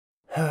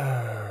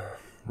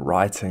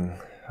writing.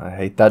 I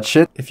hate that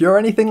shit. If you're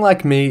anything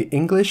like me,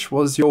 English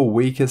was your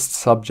weakest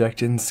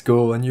subject in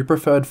school and you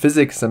preferred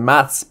physics and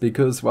maths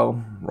because,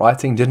 well,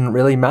 writing didn't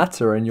really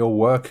matter and your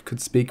work could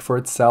speak for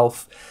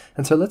itself.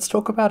 And so let's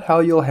talk about how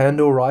you'll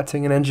handle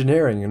writing and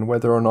engineering and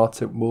whether or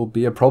not it will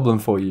be a problem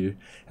for you.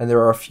 And there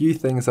are a few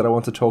things that I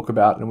want to talk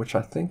about and which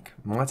I think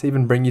might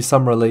even bring you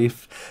some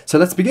relief. So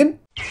let's begin.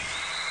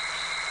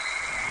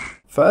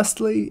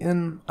 Firstly,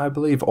 in, I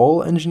believe,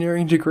 all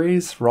engineering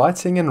degrees,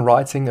 writing and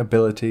writing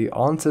ability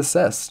aren't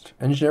assessed.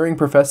 Engineering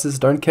professors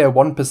don't care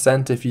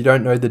 1% if you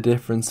don't know the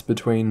difference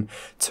between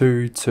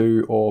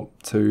 2, or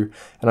 2,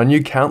 and I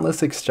knew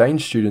countless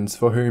exchange students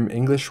for whom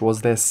English was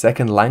their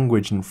second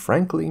language, and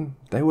frankly,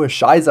 they were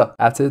shizer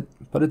at it,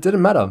 but it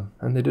didn't matter,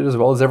 and they did as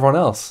well as everyone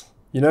else.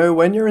 You know,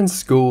 when you're in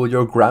school,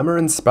 your grammar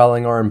and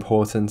spelling are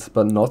important,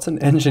 but not in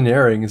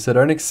engineering, so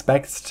don't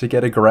expect to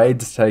get a grade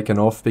taken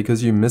off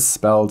because you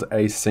misspelled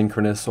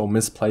asynchronous or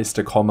misplaced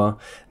a comma.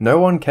 No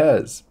one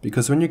cares,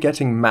 because when you're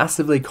getting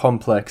massively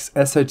complex,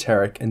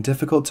 esoteric, and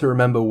difficult to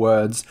remember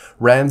words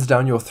rammed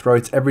down your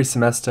throat every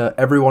semester,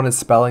 everyone is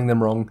spelling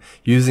them wrong,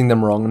 using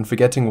them wrong, and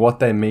forgetting what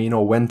they mean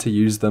or when to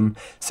use them,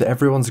 so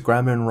everyone's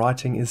grammar and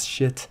writing is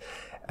shit,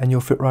 and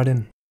you'll fit right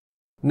in.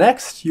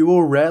 Next, you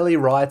will rarely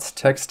write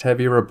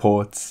text-heavy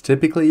reports.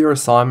 Typically, your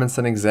assignments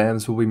and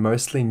exams will be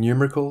mostly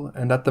numerical,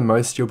 and at the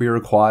most you'll be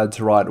required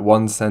to write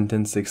one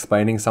sentence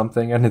explaining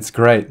something, and it's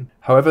great.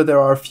 However, there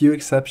are a few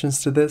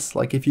exceptions to this,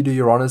 like if you do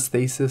your honours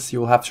thesis,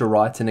 you'll have to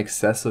write in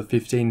excess of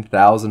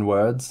 15,000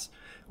 words,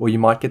 or you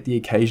might get the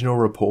occasional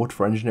report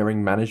for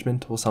engineering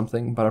management or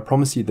something, but I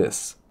promise you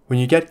this. When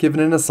you get given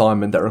an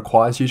assignment that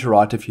requires you to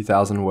write a few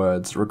thousand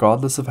words,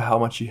 regardless of how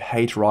much you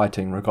hate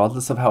writing,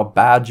 regardless of how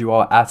bad you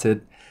are at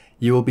it,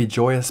 you will be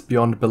joyous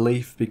beyond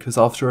belief because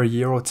after a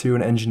year or two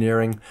in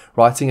engineering,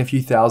 writing a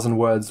few thousand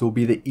words will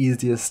be the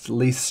easiest,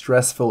 least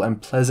stressful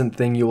and pleasant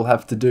thing you will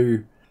have to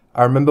do.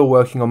 I remember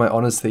working on my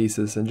honours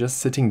thesis and just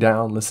sitting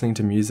down, listening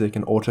to music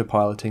and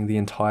autopiloting the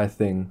entire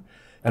thing.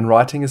 And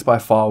writing is by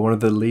far one of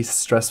the least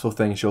stressful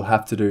things you'll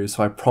have to do,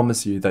 so I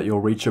promise you that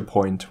you'll reach a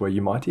point where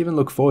you might even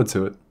look forward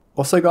to it.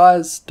 Also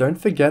guys, don't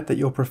forget that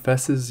your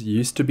professors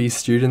used to be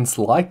students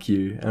like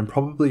you and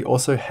probably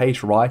also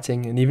hate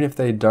writing, and even if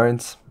they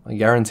don't, I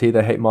guarantee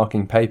they hate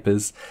marking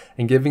papers,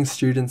 and giving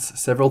students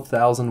several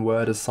thousand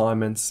word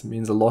assignments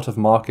means a lot of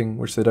marking,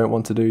 which they don't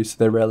want to do, so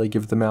they rarely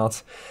give them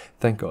out.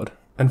 Thank God.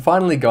 And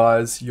finally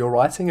guys, your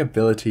writing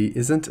ability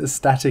isn't a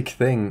static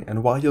thing,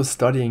 and while you're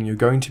studying you're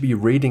going to be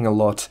reading a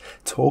lot,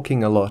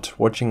 talking a lot,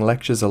 watching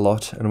lectures a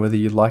lot, and whether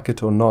you like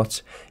it or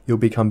not, you'll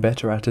become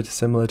better at it,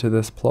 similar to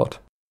this plot.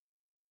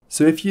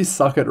 So if you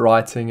suck at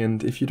writing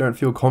and if you don't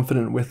feel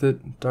confident with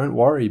it, don't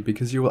worry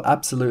because you will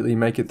absolutely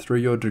make it through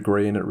your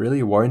degree and it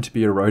really won't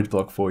be a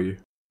roadblock for you.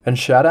 And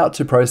shout out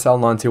to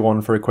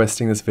ProSal91 for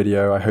requesting this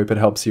video, I hope it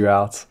helps you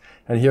out.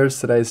 And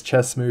here's today's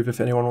chess move if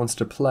anyone wants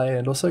to play,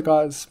 and also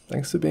guys,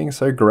 thanks for being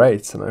so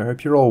great and I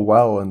hope you're all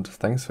well and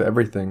thanks for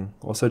everything.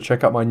 Also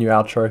check out my new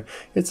outro,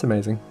 it's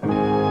amazing.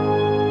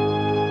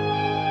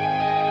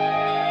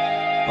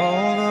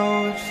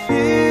 Although it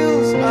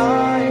feels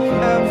like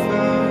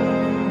heaven,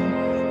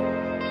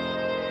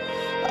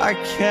 I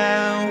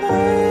can't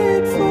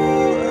wait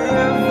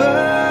forever.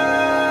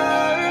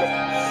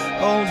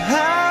 Old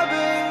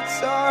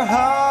habits are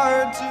hard.